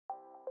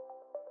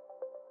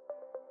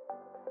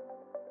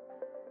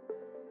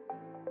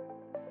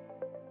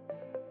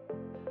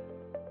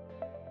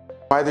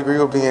My degree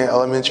will be in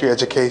elementary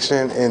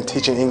education and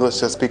teaching English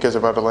to speakers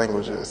of other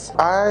languages.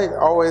 I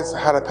always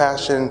had a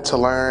passion to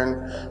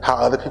learn how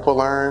other people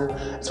learn,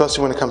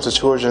 especially when it comes to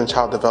children and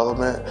child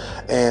development.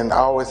 And I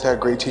always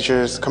had great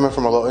teachers. Coming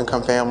from a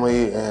low-income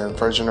family and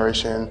first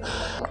generation,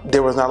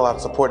 there was not a lot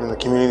of support in the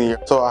community.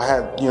 So I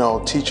had,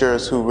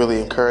 teachers who really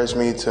encouraged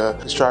me to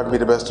strive to be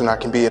the best student I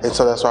can be. And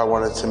so that's why I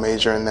wanted to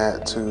major in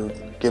that, to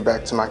give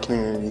back to my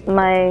community.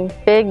 My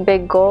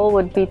big goal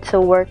would be to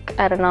work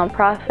at a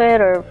nonprofit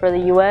or for the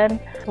UN.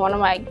 One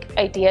of my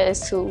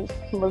ideas is to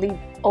really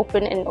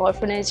open an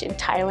orphanage in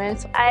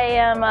Thailand. I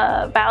am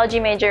a biology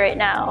major right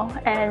now,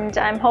 and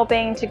I'm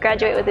hoping to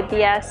graduate with a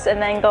BS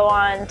and then go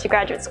on to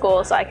graduate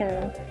school so I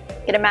can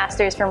get a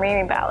master's for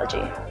marine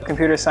biology.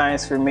 Computer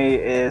science for me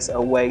is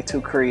a way to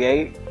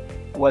create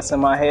what's in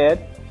my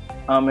head,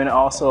 and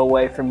also a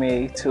way for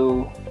me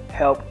to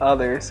help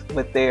others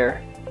with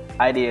their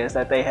ideas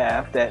that they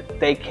have that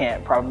they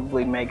can't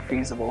probably make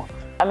feasible.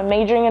 I'm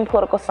majoring in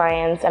political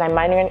science and I'm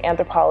minoring in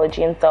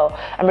anthropology, and so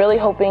I'm really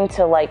hoping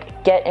to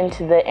get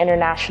into the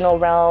international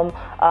realm,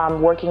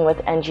 working with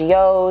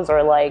NGOs or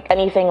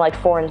anything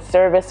foreign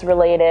service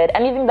related,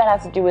 anything that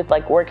has to do with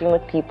working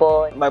with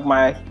people.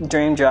 My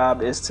dream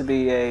job is to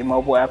be a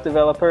mobile app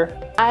developer.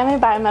 I'm a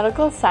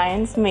biomedical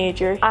science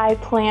major. I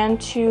plan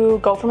to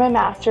go for my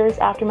master's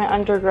after my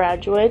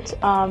undergraduate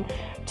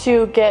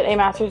to get a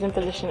master's in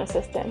physician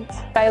assistant.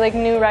 I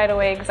knew right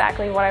away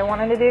exactly what I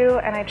wanted to do,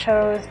 and I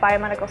chose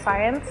biomedical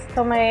science.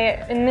 So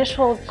my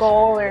initial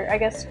goal, or I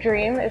guess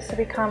dream, is to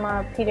become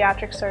a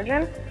pediatric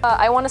surgeon.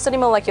 I want to study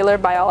molecular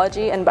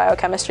biology and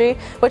biochemistry,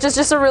 which is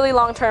just a really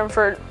long term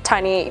for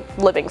tiny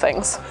living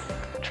things.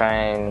 Try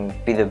and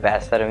be the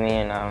best out of me,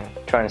 and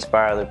try to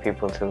inspire other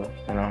people to,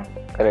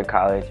 go to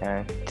college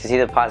and to see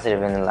the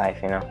positive in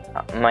life,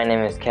 My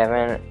name is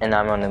Kevin, and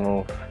I'm on the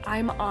move.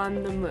 I'm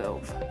on the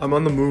move. I'm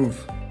on the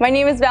move. My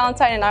name is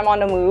Valentine, and I'm on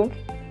the move.